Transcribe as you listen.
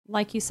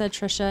Like you said,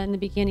 Trisha, in the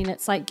beginning,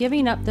 it's like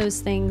giving up those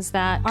things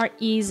that are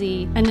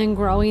easy and then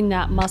growing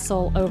that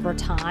muscle over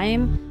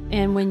time.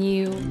 And when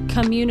you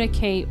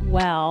communicate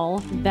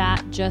well,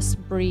 that just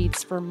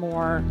breeds for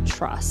more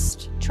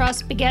trust.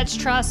 Trust begets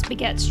trust,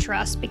 begets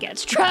trust,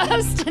 begets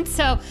trust. And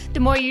so the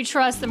more you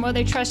trust, the more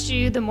they trust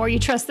you. The more you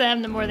trust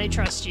them, the more they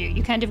trust you.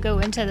 You kind of go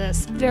into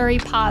this very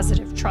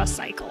positive trust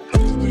cycle.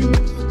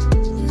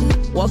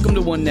 Welcome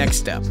to One Next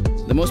Step,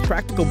 the most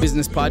practical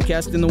business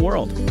podcast in the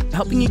world,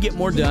 helping you get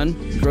more done,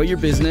 grow your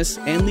business,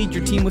 and lead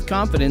your team with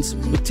confidence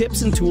with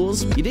tips and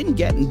tools you didn't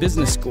get in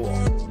business school.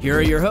 Here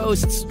are your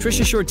hosts,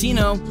 Trisha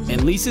Shortino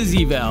and Lisa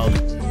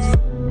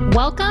Zeveld.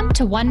 Welcome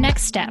to One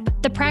Next Step,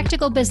 the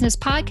practical business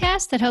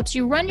podcast that helps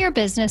you run your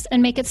business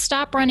and make it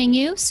stop running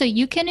you so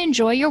you can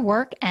enjoy your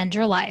work and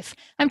your life.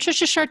 I'm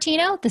Trisha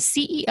Shortino, the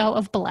CEO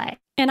of Belay.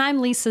 And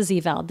I'm Lisa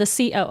Zeveld,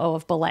 the COO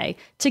of Belay.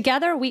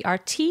 Together, we are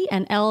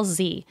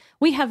T&LZ.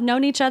 We have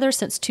known each other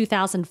since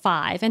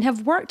 2005 and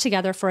have worked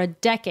together for a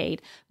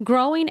decade,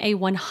 growing a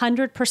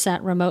 100%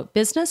 remote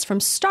business from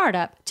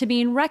startup to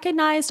being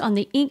recognized on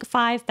the Inc.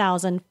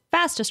 5000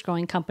 fastest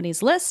growing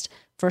companies list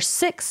for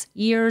 6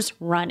 years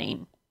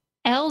running.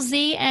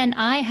 LZ and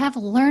I have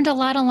learned a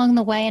lot along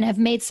the way and have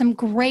made some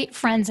great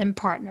friends and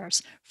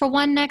partners. For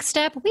One Next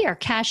Step, we are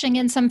cashing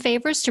in some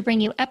favors to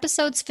bring you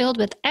episodes filled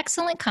with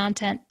excellent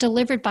content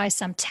delivered by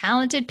some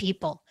talented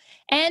people.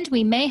 And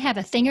we may have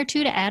a thing or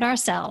two to add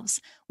ourselves.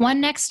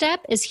 One Next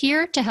Step is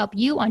here to help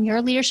you on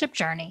your leadership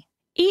journey.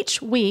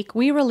 Each week,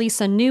 we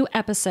release a new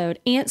episode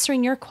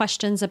answering your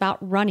questions about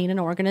running an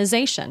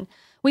organization.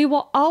 We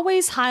will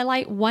always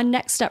highlight one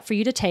next step for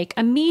you to take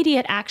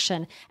immediate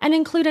action and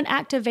include an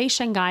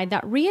activation guide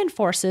that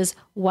reinforces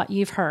what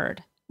you've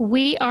heard.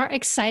 We are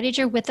excited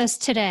you're with us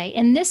today.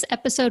 In this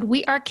episode,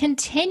 we are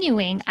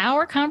continuing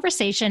our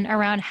conversation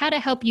around how to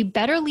help you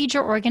better lead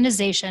your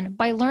organization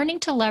by learning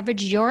to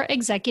leverage your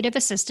executive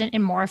assistant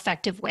in more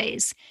effective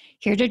ways.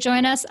 Here to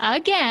join us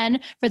again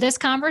for this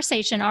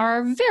conversation are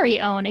our very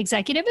own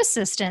executive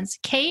assistants,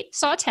 Kate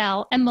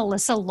Sawtell and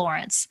Melissa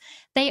Lawrence.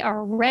 They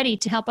are ready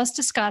to help us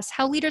discuss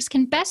how leaders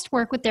can best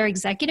work with their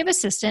executive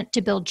assistant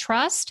to build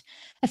trust,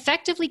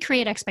 effectively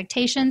create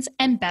expectations,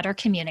 and better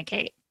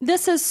communicate.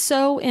 This is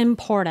so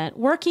important.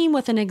 Working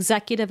with an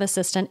executive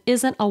assistant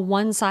isn't a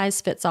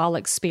one-size-fits-all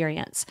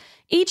experience.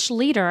 Each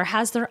leader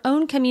has their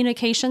own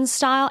communication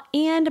style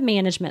and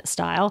management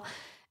style.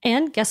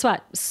 And guess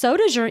what? So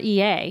does your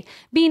EA.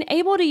 Being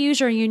able to use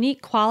your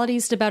unique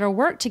qualities to better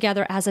work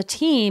together as a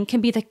team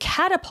can be the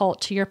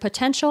catapult to your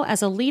potential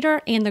as a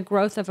leader and the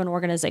growth of an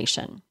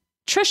organization.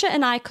 Trisha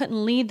and I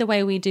couldn't lead the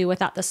way we do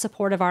without the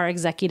support of our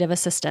executive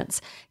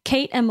assistants.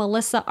 Kate and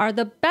Melissa are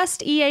the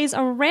best EAs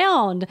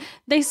around.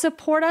 They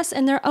support us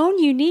in their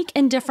own unique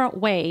and different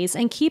ways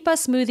and keep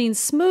us moving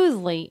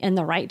smoothly in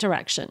the right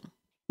direction.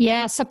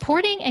 Yeah,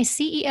 supporting a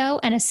CEO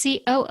and a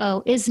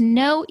COO is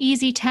no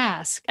easy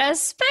task,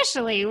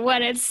 especially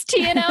when it's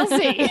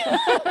T&LZ.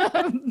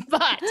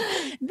 But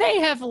they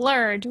have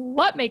learned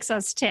what makes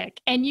us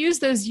tick and use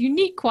those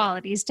unique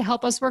qualities to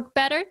help us work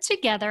better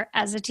together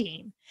as a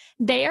team.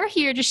 They are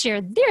here to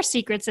share their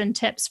secrets and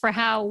tips for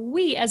how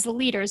we as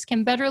leaders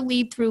can better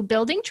lead through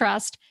building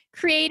trust,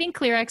 creating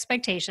clear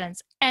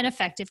expectations, and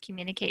effective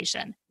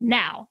communication.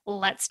 Now,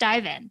 let's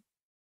dive in.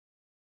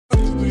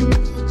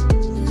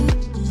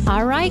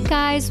 All right,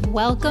 guys,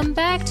 welcome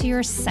back to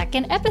your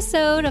second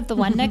episode of the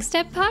One Next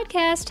Step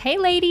podcast. Hey,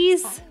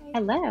 ladies.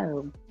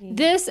 Hello.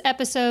 This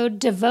episode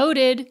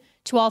devoted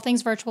to all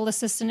things virtual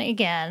assistant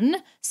again.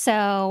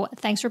 So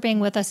thanks for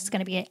being with us. It's going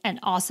to be an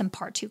awesome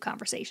part 2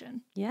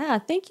 conversation. Yeah,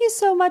 thank you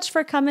so much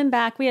for coming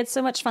back. We had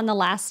so much fun the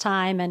last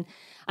time. And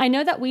I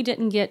know that we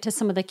didn't get to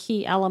some of the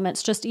key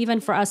elements, just even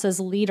for us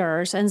as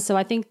leaders. And so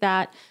I think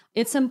that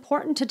it's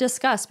important to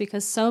discuss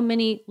because so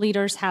many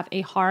leaders have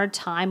a hard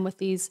time with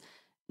these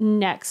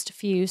next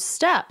few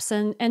steps.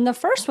 And the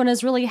first one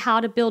is really how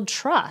to build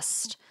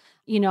trust.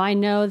 You know, I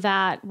know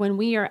that when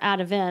we are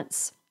at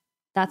events,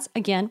 that's,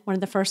 again, one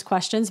of the first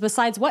questions,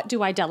 besides what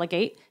do I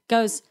delegate,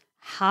 goes,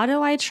 how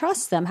do I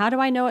trust them? How do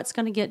I know it's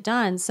going to get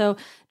done? So,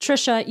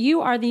 Trisha, you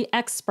are the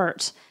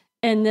expert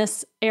in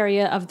this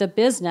area of the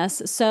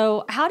business.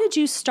 So how did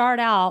you start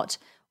out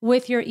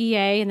with your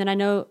EA? And then I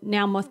know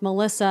now with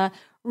Melissa,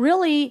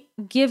 really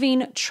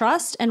giving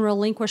trust and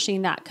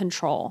relinquishing that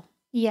control.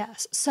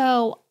 Yes.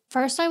 So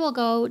first, I will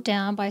go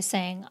down by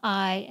saying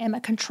I am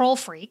a control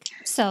freak.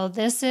 So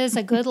this is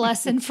a good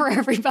lesson for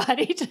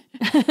everybody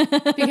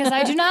because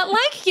I do not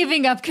like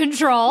giving up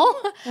control.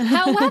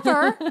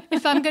 However,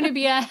 if I'm going to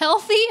be a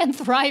healthy and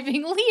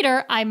thriving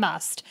leader, I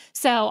must.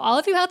 So all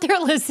of you out there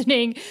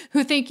listening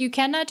who think you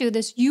cannot do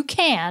this, you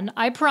can.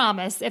 I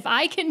promise. If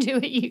I can do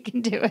it, you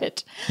can do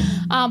it.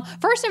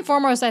 First and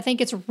foremost, I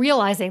think it's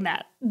realizing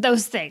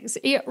those things.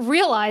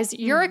 Realize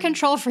you're a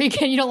control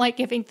freak and you don't like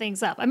giving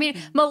things up. I mean,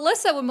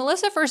 when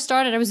Melissa first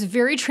started, I was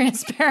very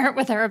transparent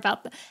with her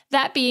about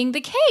that being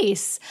the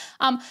case.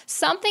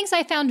 Some things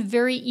I found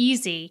very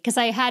easy because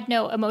I had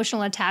no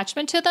emotional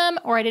attachment to them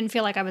or I didn't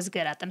feel like I was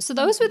good at them. So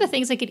those were the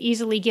things I could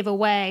easily give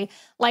away,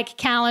 like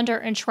calendar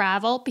and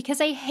travel,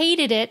 because I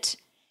hated it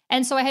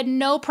And so I had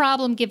no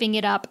problem giving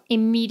it up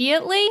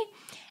immediately.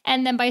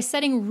 And then by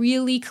setting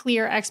really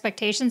clear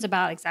expectations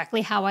about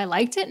exactly how I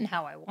liked it and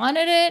how I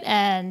wanted it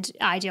and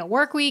ideal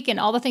work week and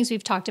all the things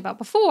we've talked about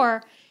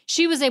before,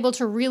 she was able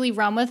to really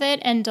run with it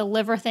and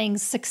deliver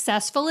things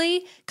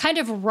successfully kind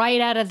of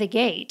right out of the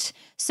gate.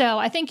 So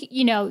I think,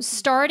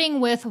 starting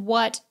with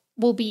what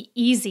will be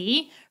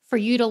easy for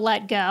you to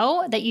let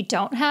go, that you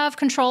don't have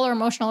control or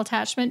emotional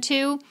attachment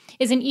to,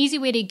 is an easy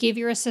way to give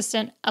your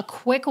assistant a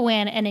quick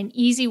win and an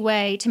easy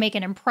way to make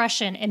an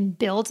impression and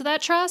build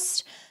that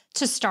trust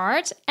to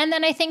start. And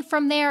then I think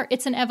from there,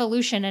 it's an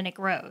evolution and it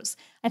grows.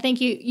 I think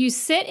you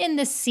sit in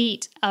the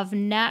seat of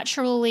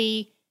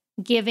naturally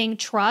giving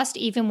trust,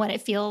 even when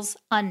it feels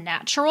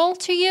unnatural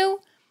to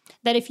you,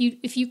 that if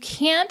you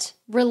can't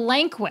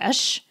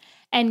relinquish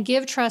and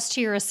give trust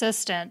to your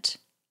assistant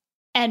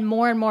and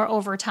more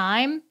over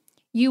time,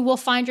 you will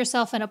find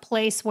yourself in a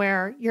place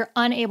where you're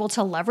unable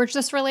to leverage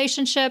this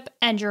relationship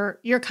and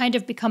you're kind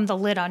of become the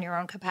lid on your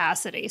own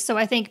capacity. So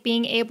I think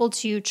being able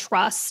to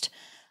trust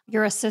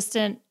your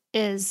assistant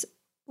is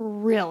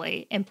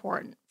really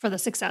important for the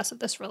success of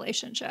this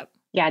relationship.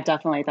 Yeah,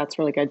 definitely. That's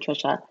really good,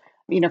 Trisha.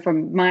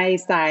 From my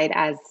side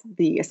as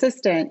the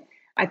assistant,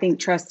 I think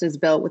trust is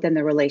built within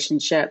the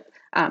relationship.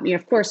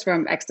 Of course,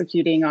 from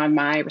executing on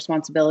my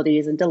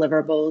responsibilities and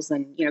deliverables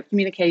and,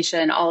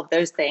 communication, all of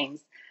those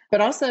things. But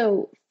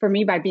also for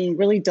me, by being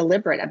really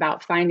deliberate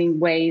about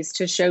finding ways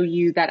to show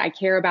you that I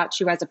care about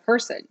you as a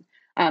person,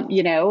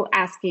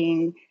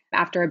 asking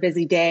after a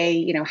busy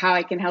day, how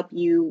I can help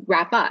you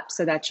wrap up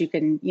so that you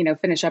can,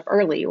 finish up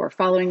early, or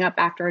following up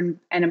after an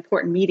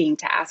important meeting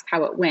to ask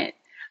how it went.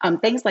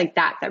 Things like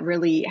that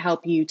really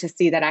help you to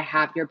see that I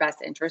have your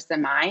best interests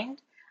in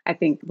mind, I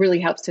think really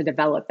helps to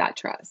develop that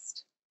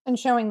trust. And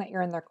showing that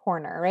you're in their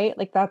corner, right?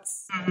 Like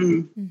that's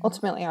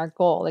ultimately our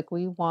goal. Like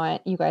we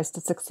want you guys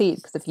to succeed,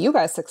 because if you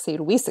guys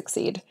succeed, we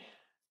succeed.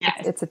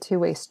 Yes. It's a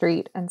two-way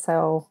street. And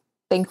so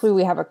thankfully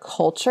we have a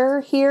culture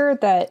here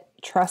that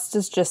trust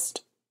is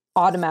just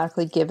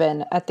automatically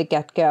given at the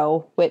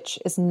get-go, which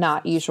is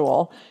not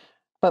usual,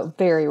 but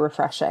very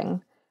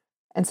refreshing.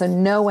 And so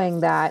knowing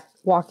that,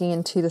 walking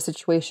into the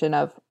situation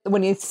of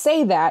when you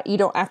say that, you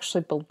don't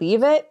actually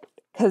believe it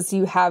because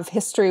you have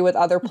history with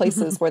other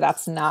places where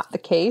that's not the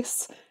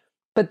case.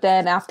 But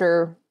then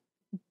after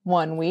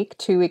 1 week,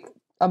 2 weeks,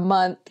 a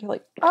month, you're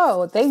like,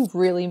 oh, they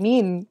really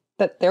mean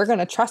that they're going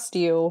to trust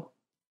you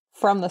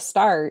from the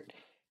start.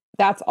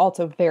 That's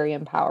also very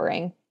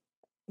empowering,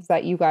 is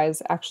that you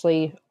guys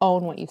actually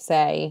own what you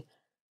say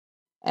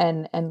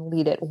and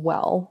lead it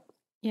well.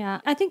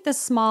 Yeah, I think the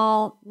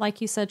small, like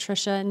you said,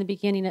 Trisha, in the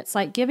beginning, it's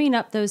like giving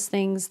up those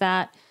things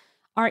that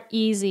are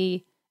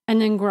easy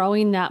and then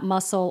growing that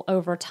muscle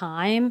over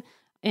time.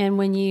 And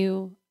when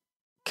you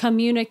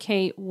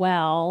communicate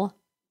well,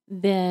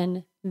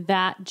 then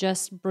that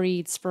just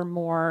breeds for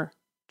more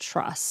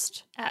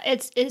trust.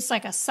 It's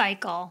like a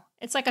cycle.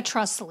 It's like a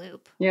trust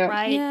loop, Yeah.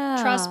 right? Yeah,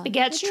 Trust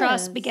begets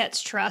trust,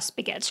 begets trust,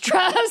 begets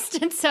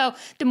trust. And so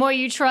the more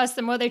you trust,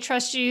 the more they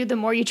trust you. The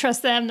more you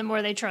trust them, the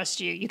more they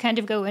trust you. You kind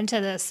of go into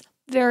this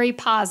very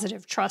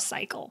positive trust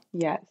cycle.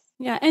 Yes.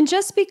 Yeah. And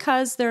just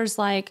because there's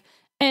like,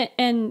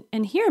 and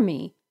hear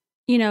me,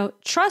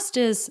 trust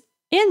is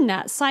in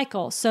that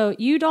cycle. So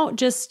you don't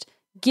just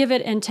give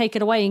it and take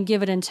it away and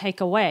give it and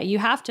take away. You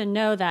have to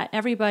know that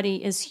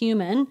everybody is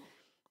human.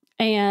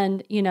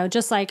 And,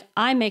 just like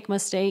I make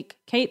mistake,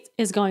 Kate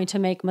is going to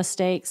make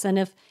mistakes. And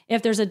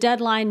if there's a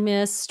deadline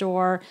missed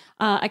or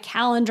a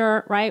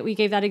calendar, right? We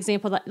gave that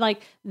example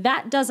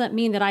that doesn't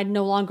mean that I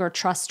no longer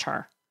trust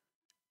her.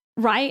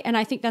 Right. And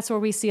I think that's where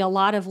we see a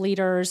lot of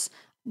leaders.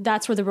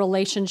 That's where the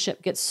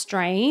relationship gets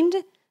strained,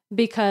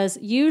 because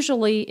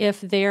usually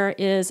if there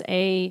is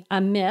a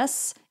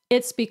miss,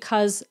 it's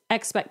because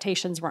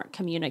expectations weren't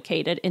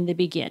communicated in the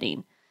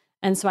beginning.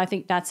 And so I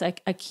think that's a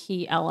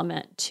key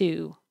element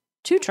to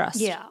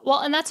trust. Yeah. Well,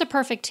 and that's a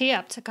perfect tee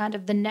up to kind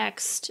of the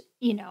next,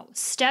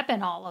 step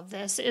in all of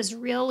this is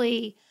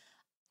really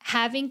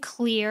having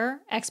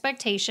clear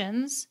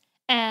expectations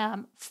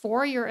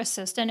for your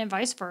assistant and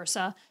vice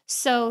versa,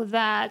 so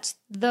that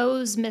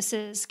those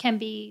misses can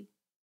be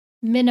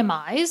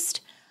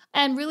minimized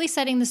and really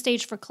setting the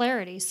stage for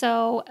clarity.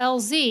 So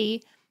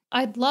LZ,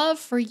 I'd love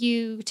for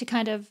you to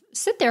kind of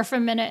sit there for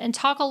a minute and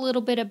talk a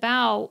little bit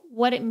about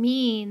what it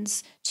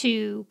means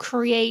to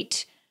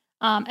create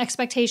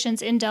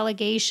expectations in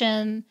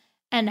delegation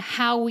and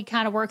how we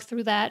kind of work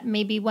through that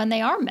maybe when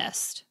they are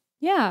missed.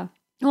 Yeah.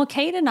 Well,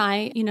 Kate and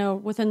I,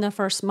 within the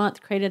first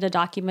month, created a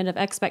document of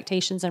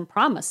expectations and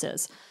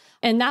promises.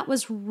 And that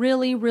was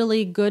really,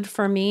 really good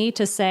for me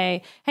to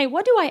say, hey,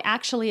 what do I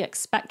actually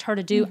expect her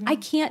to do? I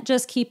can't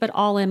just keep it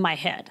all in my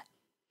head.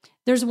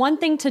 There's one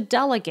thing to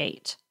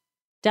delegate.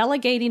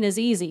 Delegating is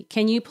easy.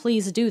 Can you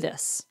please do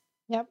this?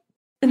 Yep.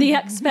 The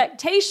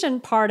expectation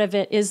part of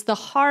it is the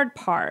hard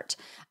part,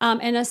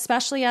 and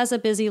especially as a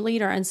busy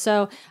leader. And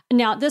so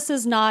now this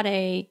is not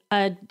a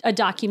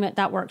document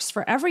that works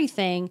for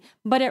everything,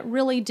 but it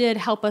really did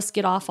help us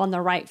get off on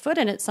the right foot.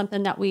 And it's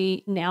something that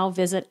we now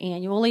visit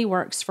annually,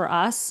 works for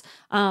us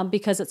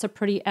because it's a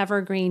pretty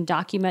evergreen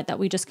document that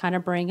we just kind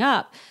of bring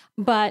up.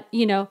 But,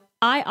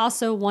 I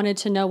also wanted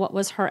to know what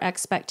was her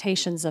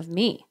expectations of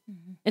me.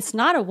 Mm-hmm. It's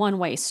not a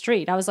one-way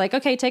street. I was like,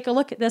 okay, take a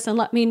look at this and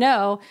let me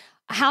know.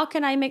 How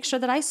can I make sure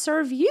that I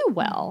serve you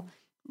well?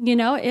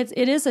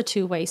 It is a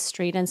two-way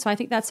street. And so I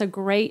think that's a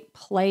great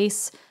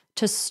place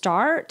to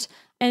start.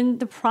 And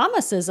the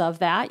promises of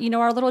that,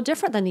 are a little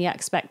different than the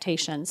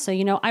expectations.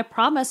 So, I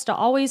promise to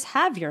always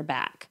have your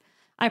back.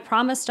 I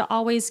promise to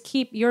always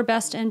keep your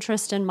best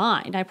interest in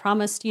mind. I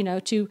promise,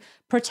 to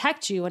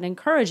protect you and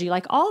encourage you,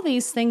 like all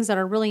these things that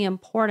are really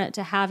important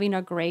to having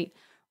a great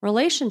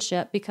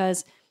relationship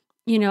because,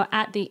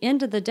 at the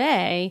end of the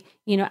day,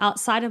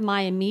 outside of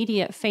my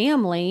immediate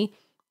family,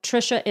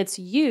 Trisha, it's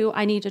you.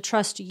 I need to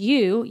trust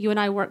you. You and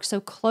I work so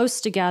close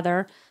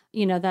together,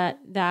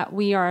 that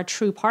we are a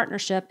true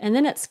partnership. And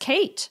then it's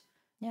Kate.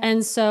 Yeah.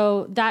 And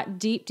so that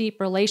deep, deep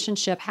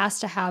relationship has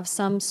to have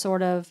some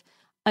sort of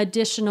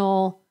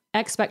additional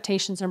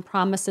expectations and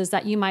promises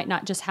that you might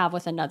not just have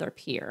with another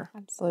peer.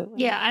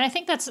 Absolutely. Yeah. And I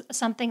think that's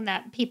something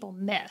that people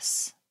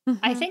miss. Mm-hmm.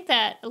 I think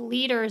that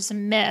leaders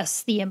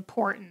miss the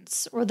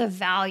importance or the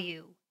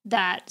value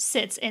that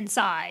sits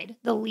inside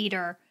the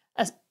leader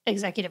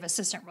executive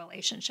assistant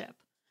relationship.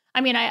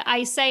 I mean,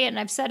 I say it and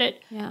I've said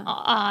it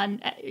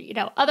on,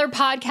 other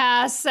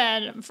podcasts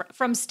and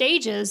from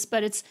stages,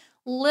 but it's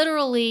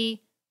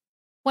literally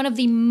one of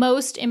the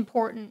most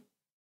important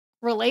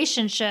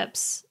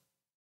relationships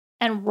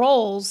and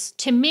roles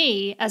to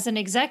me as an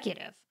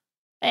executive.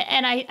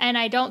 And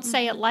I don't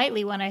say it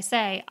lightly when I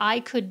say I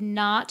could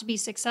not be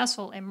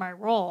successful in my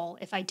role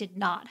if I did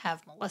not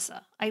have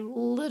Melissa. I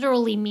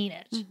literally mean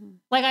it. Mm-hmm.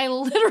 Like I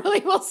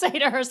literally will say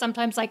to her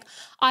sometimes, like,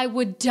 I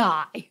would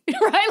die,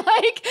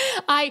 right?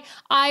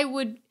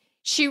 Like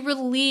she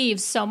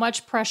relieves so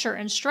much pressure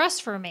and stress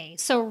for me.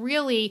 So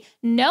really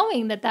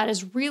knowing that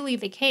is really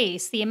the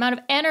case, the amount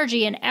of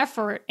energy and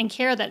effort and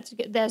care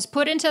that's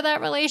put into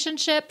that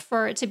relationship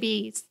for it to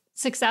be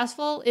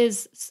successful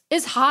is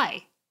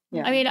high.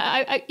 Yeah. I mean,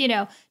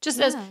 I just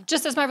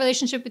as my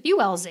relationship with you,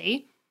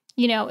 LZ,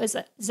 is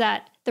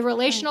that the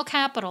relational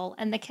capital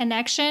and the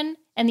connection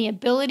and the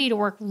ability to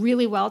work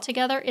really well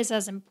together is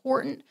as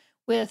important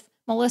with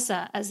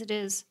Melissa as it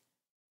is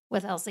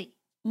with LZ.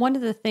 One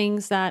of the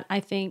things that I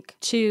think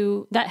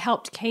too that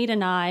helped Kate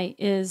and I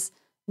is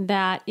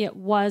that it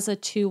was a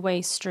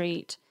two-way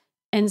street.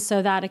 And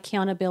so that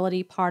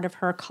accountability part of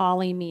her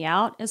calling me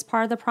out as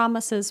part of the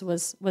promises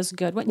was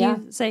good.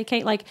 Wouldn't you say,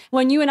 Kate? Like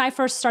when you and I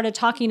first started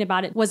talking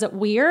about it, was it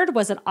weird?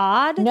 Was it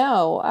odd?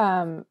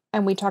 No.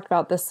 And we talked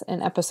about this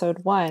in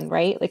episode 1,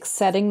 right? Like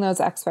setting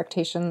those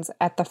expectations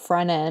at the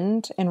front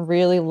end and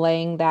really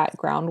laying that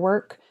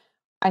groundwork,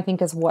 I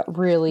think is what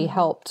really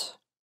helped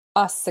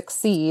us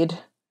succeed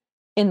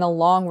in the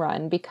long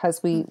run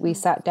because we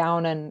sat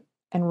down and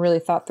really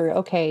thought through,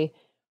 okay,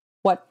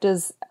 what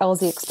does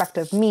LZ expect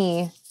of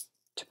me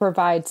to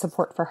provide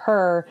support for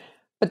her,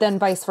 but then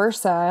vice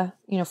versa.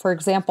 For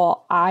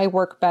example, I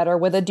work better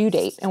with a due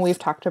date, and we've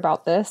talked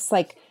about this.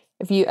 Like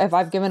if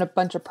I've given a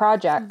bunch of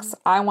projects,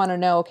 I want to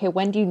know, okay,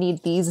 when do you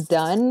need these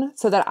done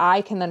so that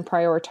I can then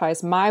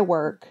prioritize my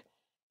work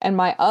and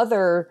my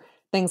other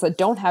things that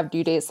don't have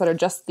due dates that are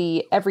just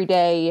the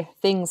everyday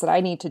things that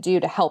I need to do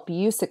to help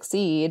you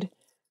succeed.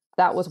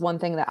 That was one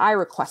thing that I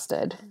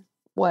requested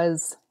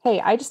was, hey,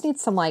 I just need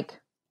some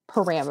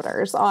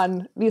parameters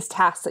on these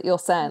tasks that you'll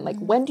send. Like,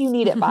 when do you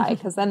need it by?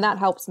 Because then that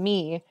helps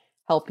me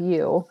help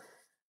you.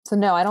 So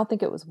no, I don't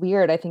think it was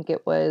weird. I think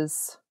it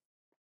was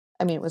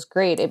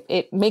great.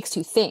 It makes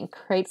you think,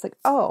 right? It's like,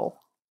 oh,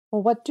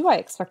 well, what do I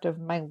expect of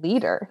my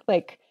leader?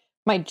 Like,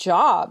 my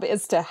job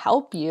is to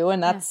help you.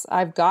 And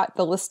I've got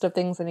the list of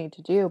things I need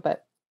to do,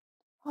 but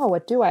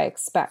what do I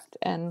expect?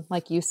 And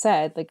like you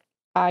said, like,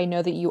 I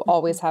know that you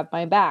always have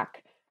my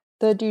back,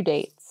 the due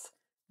dates,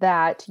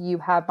 that you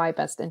have my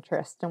best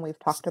interest. And we've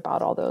talked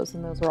about all those.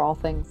 And those are all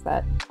things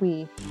that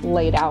we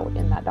laid out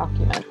in that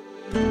document.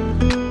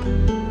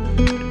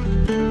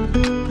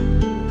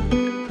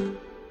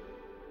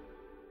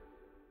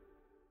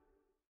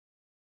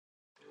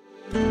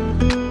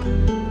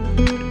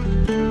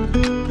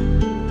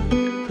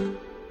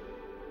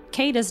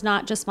 Kate is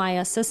not just my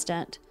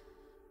assistant,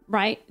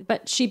 right?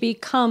 But she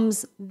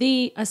becomes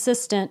the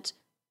assistant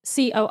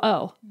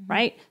COO,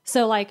 right?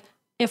 So like,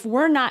 if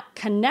we're not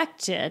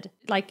connected,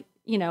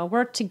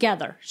 we're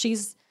together.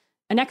 She's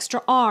an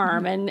extra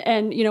arm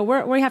and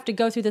we have to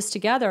go through this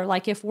together.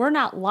 Like if we're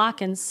not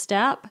lock and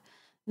step,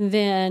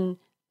 then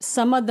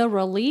some of the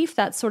relief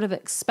that's sort of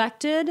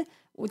expected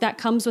that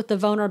comes with the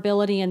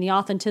vulnerability and the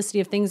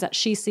authenticity of things that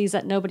she sees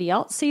that nobody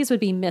else sees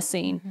would be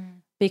missing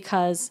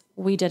because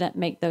we didn't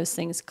make those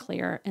things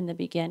clear in the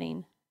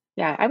beginning.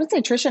 Yeah, I would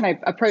say Trisha and I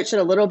approached it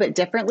a little bit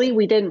differently.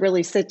 We didn't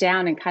really sit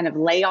down and kind of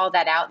lay all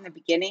that out in the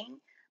beginning,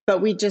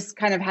 But we just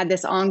kind of had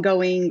this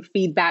ongoing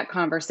feedback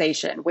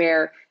conversation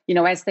where,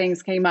 as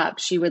things came up,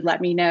 she would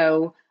let me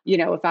know,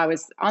 if I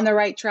was on the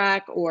right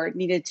track or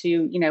needed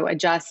to,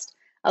 adjust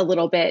a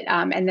little bit.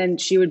 And then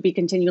she would be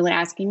continually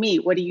asking me,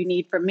 what do you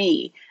need from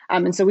me?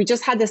 And so we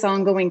just had this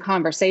ongoing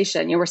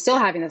conversation. We're still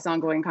having this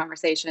ongoing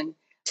conversation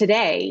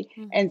today.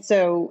 Mm-hmm. And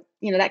so,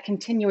 that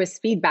continuous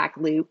feedback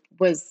loop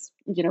was,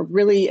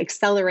 really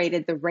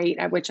accelerated the rate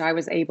at which I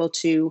was able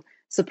to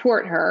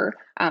support her.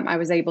 I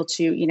was able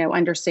to,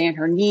 understand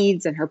her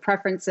needs and her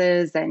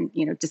preferences and,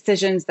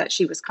 decisions that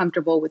she was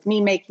comfortable with me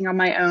making on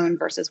my own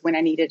versus when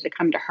I needed to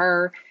come to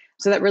her.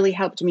 So that really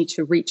helped me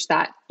to reach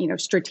that,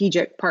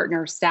 strategic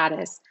partner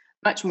status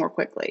much more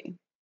quickly.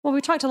 Well,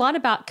 we talked a lot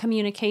about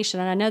communication,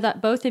 and I know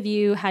that both of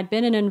you had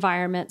been in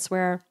environments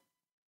where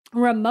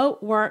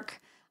remote work,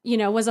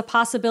 was a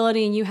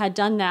possibility and you had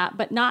done that,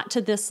 but not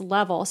to this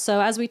level. So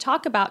as we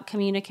talk about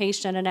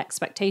communication and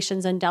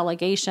expectations and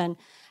delegation,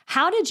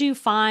 how did you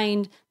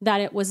find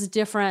that it was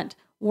different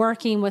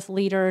working with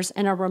leaders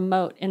in a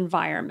remote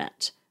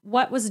environment?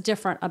 What was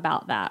different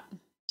about that?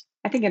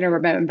 I think in a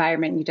remote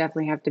environment, you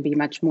definitely have to be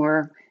much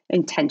more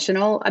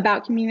intentional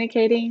about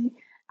communicating.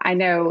 I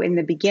know in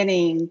the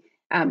beginning,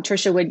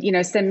 Trisha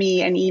would, send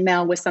me an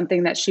email with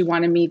something that she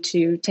wanted me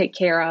to take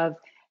care of.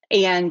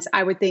 And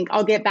I would think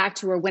I'll get back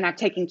to her when I've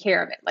taken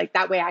care of it. Like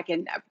that way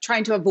I'm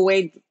trying to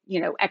avoid,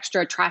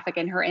 extra traffic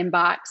in her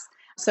inbox.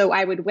 So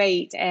I would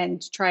wait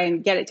and try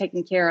and get it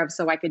taken care of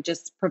so I could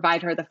just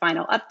provide her the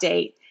final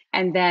update.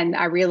 And then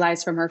I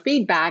realized from her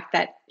feedback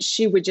that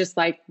she would just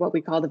like what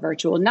we call the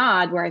virtual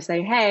nod, where I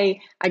say, hey,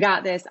 I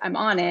got this, I'm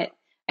on it.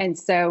 And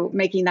so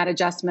making that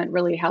adjustment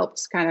really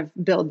helped kind of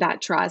build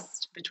that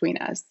trust between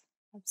us.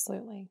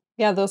 Absolutely.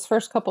 Yeah, those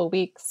first couple of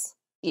weeks,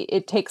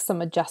 it takes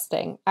some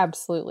adjusting.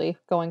 Absolutely.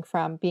 Going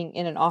from being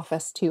in an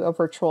office to a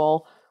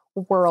virtual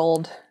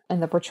world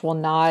and the virtual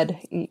nod,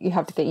 you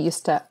have to get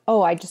used to,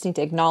 I just need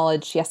to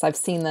acknowledge, yes, I've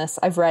seen this,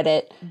 I've read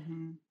it.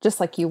 Mm-hmm.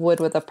 Just like you would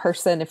with a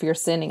person if you're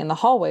standing in the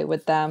hallway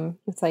with them.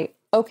 It's like,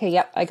 okay,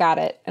 yep, I got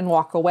it, and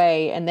walk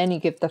away. And then you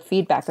give the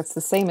feedback. It's the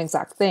same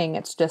exact thing.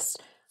 It's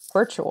just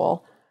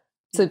virtual.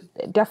 So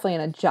definitely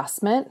an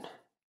adjustment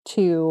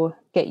to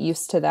get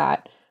used to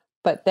that.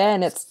 But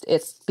then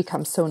it's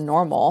become so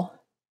normal.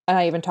 And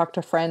I even talk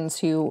to friends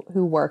who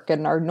work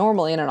and are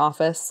normally in an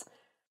office.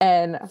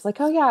 And I was like,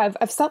 oh yeah,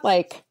 I've sent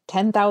like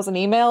 10,000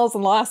 emails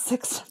in the last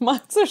 6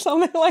 months or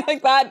something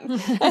like that.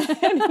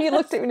 And he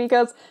looked at me and he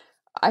goes,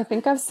 I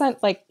think I've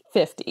sent like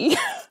 50.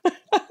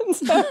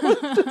 So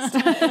just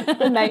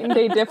the night and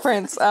day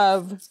difference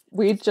of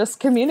we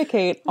just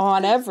communicate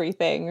on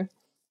everything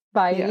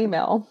by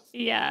email.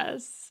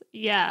 Yes,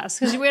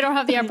 because we don't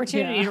have the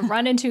opportunity to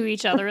run into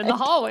each other in the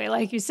hallway.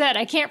 Like you said,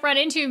 I can't run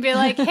into you and be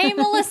like, hey,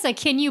 Melissa,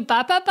 can you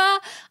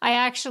ba-ba-ba? I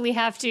actually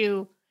have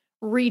to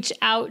reach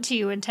out to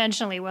you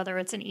intentionally, whether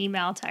it's an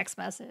email, text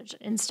message,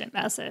 instant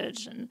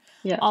message, and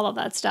all of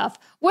that stuff.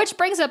 Which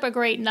brings up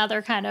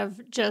another kind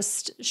of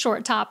just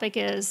short topic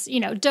is,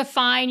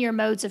 define your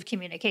modes of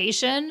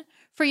communication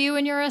for you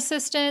and your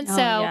assistant.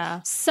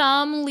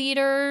 Some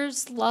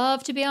leaders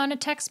love to be on a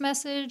text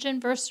message and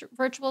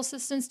virtual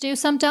assistants do.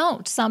 Some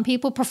don't. Some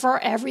people prefer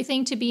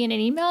everything to be in an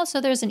email.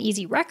 So there's an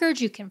easy record.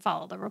 You can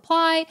follow the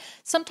reply.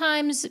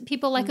 Sometimes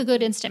people like a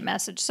good instant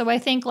message. So I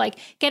think like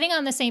getting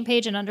on the same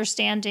page and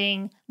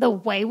understanding the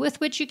way with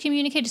which you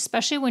communicate,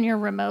 especially when you're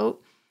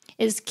remote,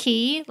 is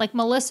key. Like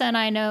Melissa and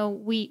I know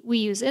we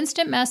use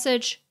instant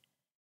message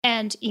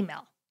and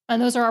email.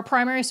 And those are our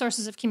primary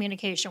sources of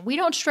communication. We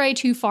don't stray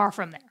too far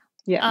from there.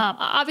 Yeah.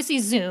 Obviously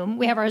Zoom,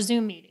 we have our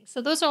Zoom meetings.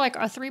 So those are like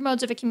our three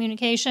modes of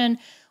communication.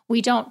 We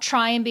don't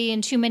try and be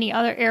in too many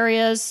other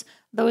areas.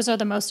 Those are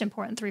the most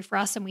important three for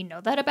us. And we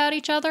know that about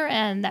each other.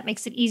 And that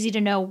makes it easy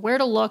to know where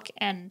to look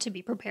and to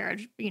be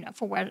prepared,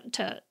 for where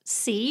to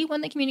see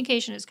when the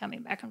communication is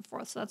coming back and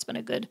forth. So that's been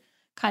a good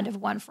kind of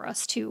one for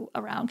us too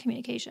around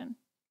communication.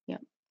 Yeah.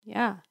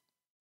 Yeah.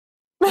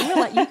 I'm going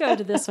to let you go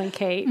to this one,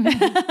 Kate.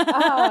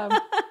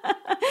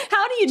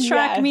 How do you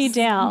track me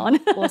down?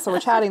 Well, so we're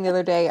chatting the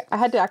other day. I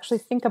had to actually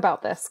think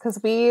about this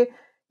because we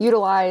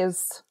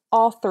utilize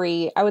all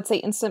three. I would say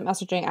instant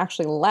messaging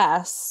actually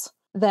less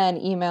than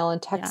email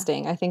and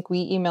texting. I think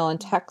we email and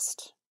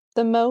text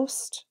the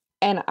most.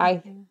 And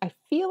I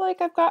feel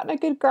like I've gotten a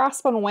good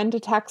grasp on when to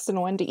text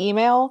and when to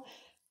email.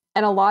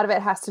 And a lot of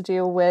it has to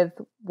do with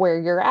where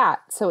you're at.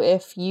 So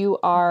if you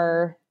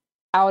are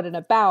out and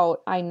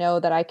about, I know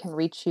that I can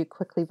reach you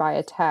quickly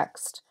via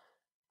text.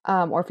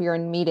 Or if you're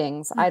in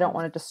meetings, I don't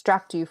want to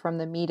distract you from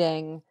the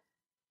meeting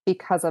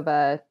because of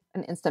an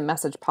instant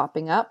message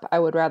popping up. I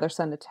would rather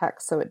send a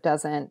text so it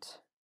doesn't,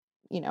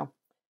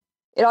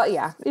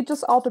 it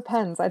just all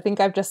depends. I think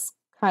I've just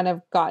kind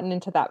of gotten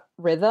into that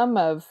rhythm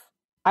of,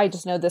 I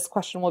just know this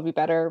question will be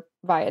better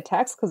via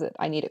text because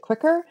I need it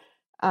quicker.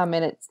 And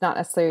it's not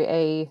necessarily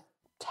a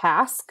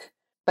task,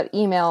 but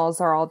emails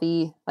are all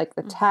the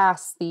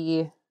tasks,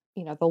 the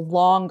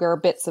longer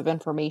bits of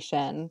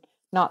information,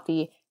 not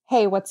the,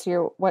 hey,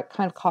 what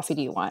kind of coffee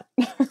do you want?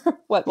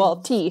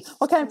 Tea.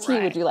 What kind of tea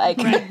would you like?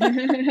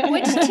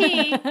 Which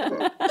tea?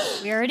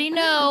 We already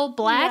know.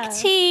 Black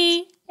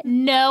tea.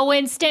 No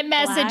instant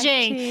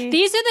messaging.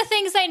 These are the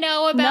things I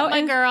know about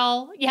my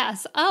girl.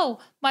 Yes. Oh,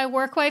 my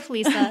work wife,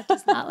 Lisa,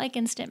 does not like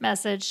instant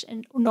message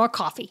nor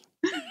coffee.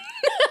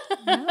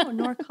 No,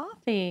 nor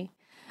coffee.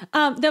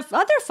 The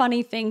other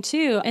funny thing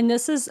too, and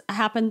this has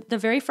happened the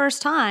very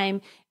first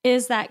time,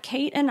 is that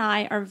Kate and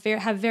I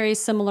have very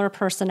similar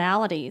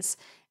personalities.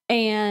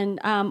 And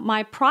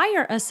my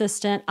prior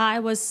assistant, I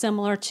was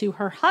similar to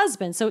her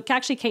husband. So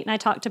actually, Kate and I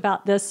talked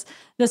about this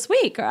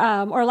week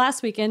or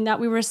last week, and that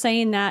we were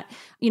saying that,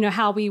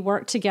 how we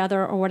work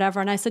together or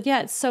whatever. And I said,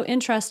 yeah, it's so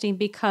interesting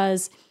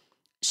because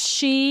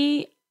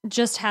she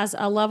just has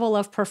a level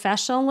of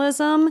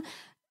professionalism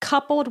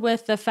coupled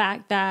with the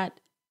fact that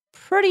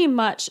pretty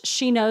much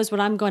she knows what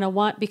I'm going to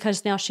want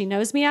because now she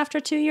knows me after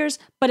 2 years,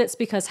 but it's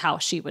because how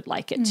she would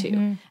like it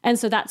too. And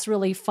so that's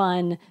really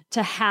fun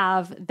to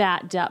have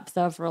that depth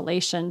of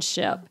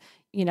relationship.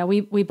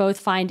 We both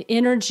find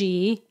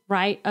energy,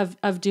 right,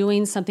 of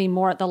doing something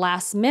more at the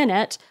last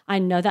minute. I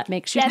know that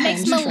makes you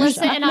cringe. That makes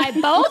Melissa and I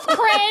both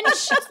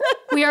cringe.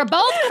 We are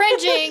both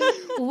cringing.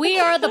 We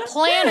are the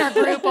planner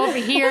group over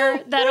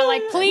here that are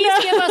like, please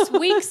give us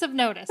weeks of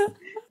notice.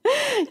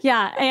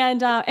 Yeah,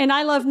 and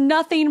I love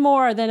nothing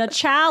more than a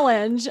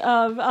challenge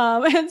of,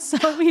 and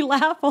so we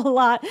laugh a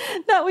lot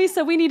that we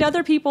said we need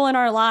other people in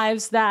our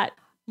lives that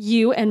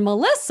you and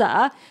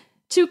Melissa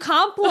to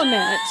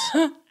complement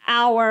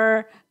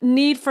our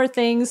need for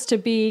things to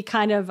be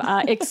kind of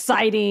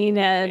exciting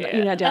and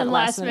and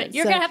last minute.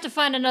 You're gonna have to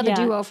find another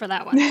duo for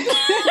that one.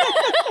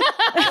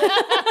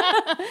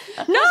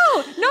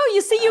 No,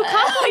 you see, you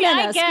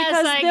compliment us.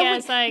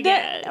 I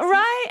guess.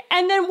 Right?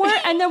 And then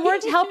we're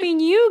helping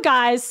you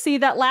guys see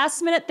that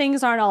last minute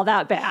things aren't all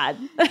that bad.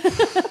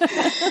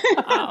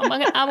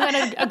 I'm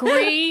gonna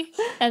agree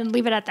and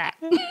leave it at that.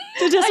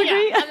 To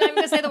disagree? Yeah, I'm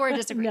gonna say the word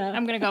disagree. No.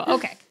 I'm gonna go,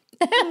 okay.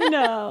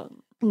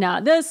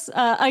 No, this,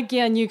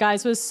 again, you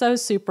guys, was so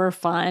super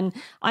fun.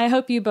 I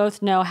hope you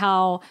both know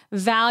how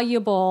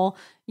valuable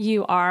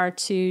you are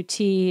to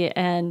T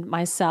and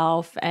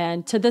myself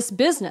and to this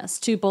business,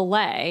 to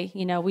Belay.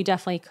 We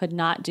definitely could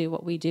not do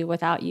what we do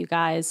without you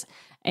guys,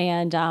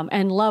 and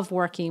love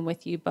working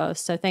with you both.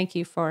 So thank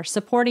you for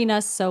supporting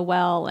us so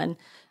well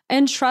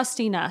and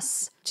trusting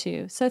us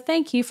too. So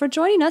thank you for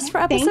joining us for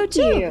episode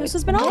 2. This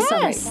has been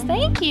awesome. Yes,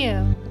 thank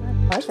you.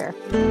 Pleasure.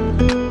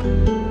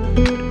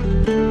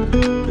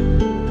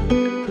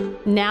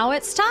 Now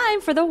it's time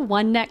for the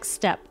One Next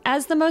Step.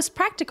 As the most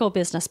practical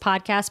business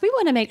podcast, we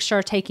want to make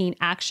sure taking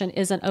action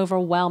isn't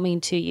overwhelming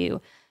to you.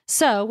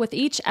 So with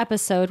each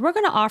episode, we're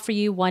going to offer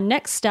you one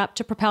next step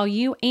to propel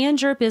you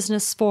and your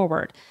business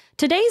forward.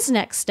 Today's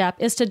next step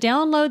is to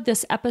download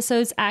this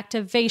episode's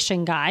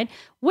activation guide,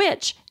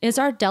 which is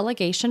our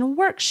delegation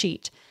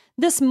worksheet.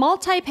 This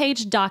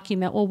multi-page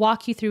document will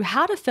walk you through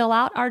how to fill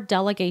out our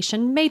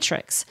delegation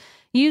matrix.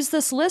 Use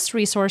this list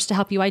resource to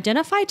help you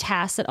identify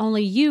tasks that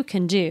only you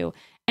can do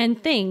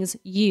and things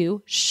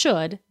you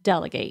should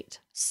delegate.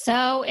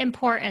 So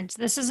important.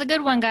 This is a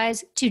good one,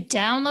 guys. To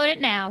download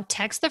it now,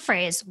 text the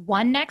phrase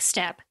One Next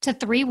Step to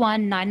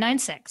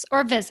 31996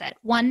 or visit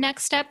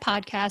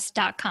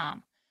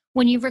onenextsteppodcast.com.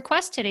 When you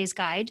request today's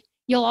guide,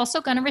 you're also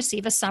going to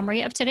receive a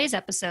summary of today's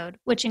episode,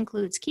 which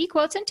includes key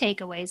quotes and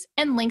takeaways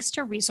and links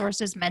to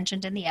resources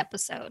mentioned in the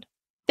episode.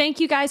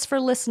 Thank you guys for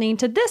listening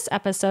to this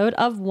episode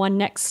of One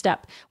Next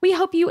Step. We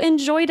hope you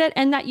enjoyed it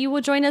and that you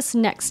will join us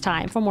next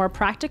time for more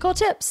practical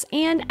tips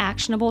and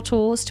actionable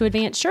tools to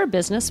advance your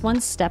business one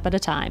step at a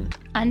time.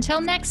 Until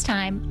next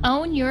time,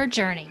 own your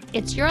journey.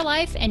 It's your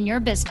life and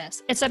your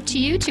business. It's up to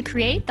you to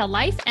create the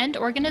life and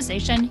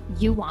organization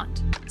you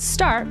want.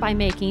 Start by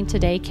making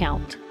today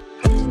count.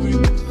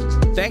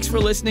 Thanks for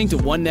listening to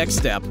One Next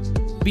Step.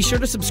 Be sure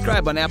to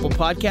subscribe on Apple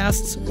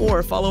Podcasts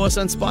or follow us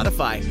on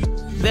Spotify.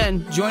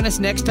 Then join us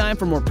next time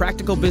for more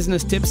practical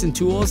business tips and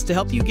tools to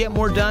help you get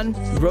more done,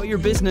 grow your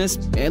business,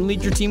 and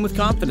lead your team with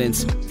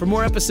confidence. For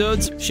more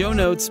episodes, show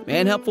notes,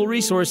 and helpful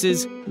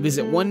resources,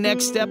 visit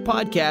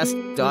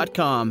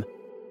onenextsteppodcast.com.